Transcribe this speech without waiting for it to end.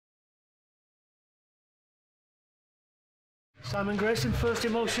Simon Grayson, first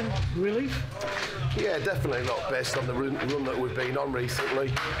emotion, relief? Yeah, definitely. Look, based on the run that we've been on recently,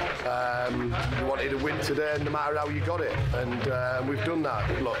 we wanted to win today, no matter how you got it, and we've done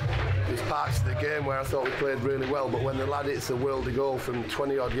that. Look, there's parts of the game where I thought we played really well, but when the lad hits a worldie goal from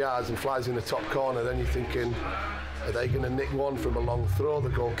 20 odd yards and flies in the top corner, then you're thinking, are they going to nick one from a long throw? The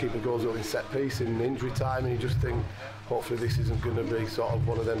goalkeeper goes up in set piece in injury time, and you just think, hopefully this isn't going to be sort of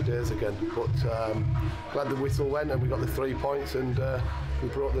one of them days again. But glad the whistle went and we got the 3 points, and we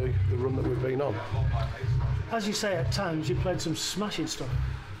brought the run that we've been on. As you say, at times you played some smashing stuff.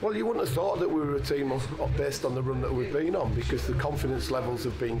 Well, you wouldn't have thought that we were a team based on the run that we've been on, because the confidence levels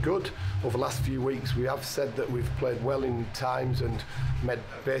have been good. Over the last few weeks we have said that we've played well in times and made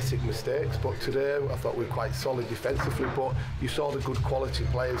basic mistakes, but today I thought we were quite solid defensively. But you saw the good quality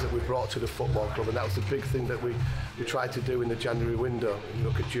players that we brought to the football club, and that was the big thing that we tried to do in the January window. You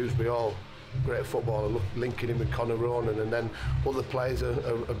look at Dewsbury Hall, great footballer, linking him with Conor Ronan, and then other players are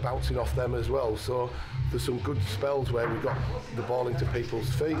bouncing off them as well. So there's some good spells where we got the ball into people's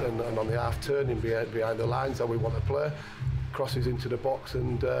feet and on the half turning behind the lines how we want to play, crosses into the box,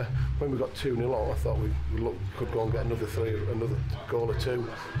 and when we got 2-0 on, I thought we could go and get another goal or two,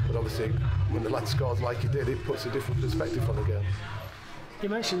 but obviously when the lad scores like he did, it puts a different perspective on the game. You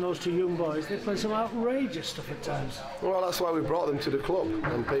mentioned those two young boys, they play some outrageous stuff at times. Well, that's why we brought them to the club,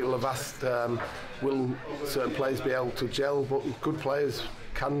 and people have asked, will certain players be able to gel? But good players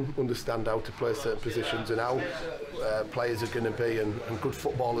can understand how to play certain positions and how players are going to be, and good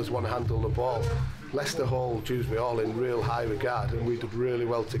footballers want to handle the ball. Leicester hold Dewsbury Hall in real high regard, and we did really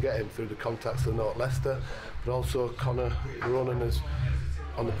well to get him through the contacts of North Leicester, but also Conor Ronan is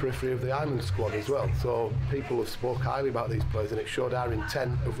on the periphery of the Island squad as well. So people have spoke highly about these players, and it showed our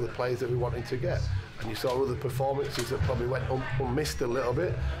intent of the players that we wanted to get. And you saw other performances that probably went unmissed a little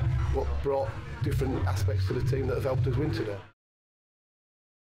bit, but brought different aspects to the team that have helped us win today.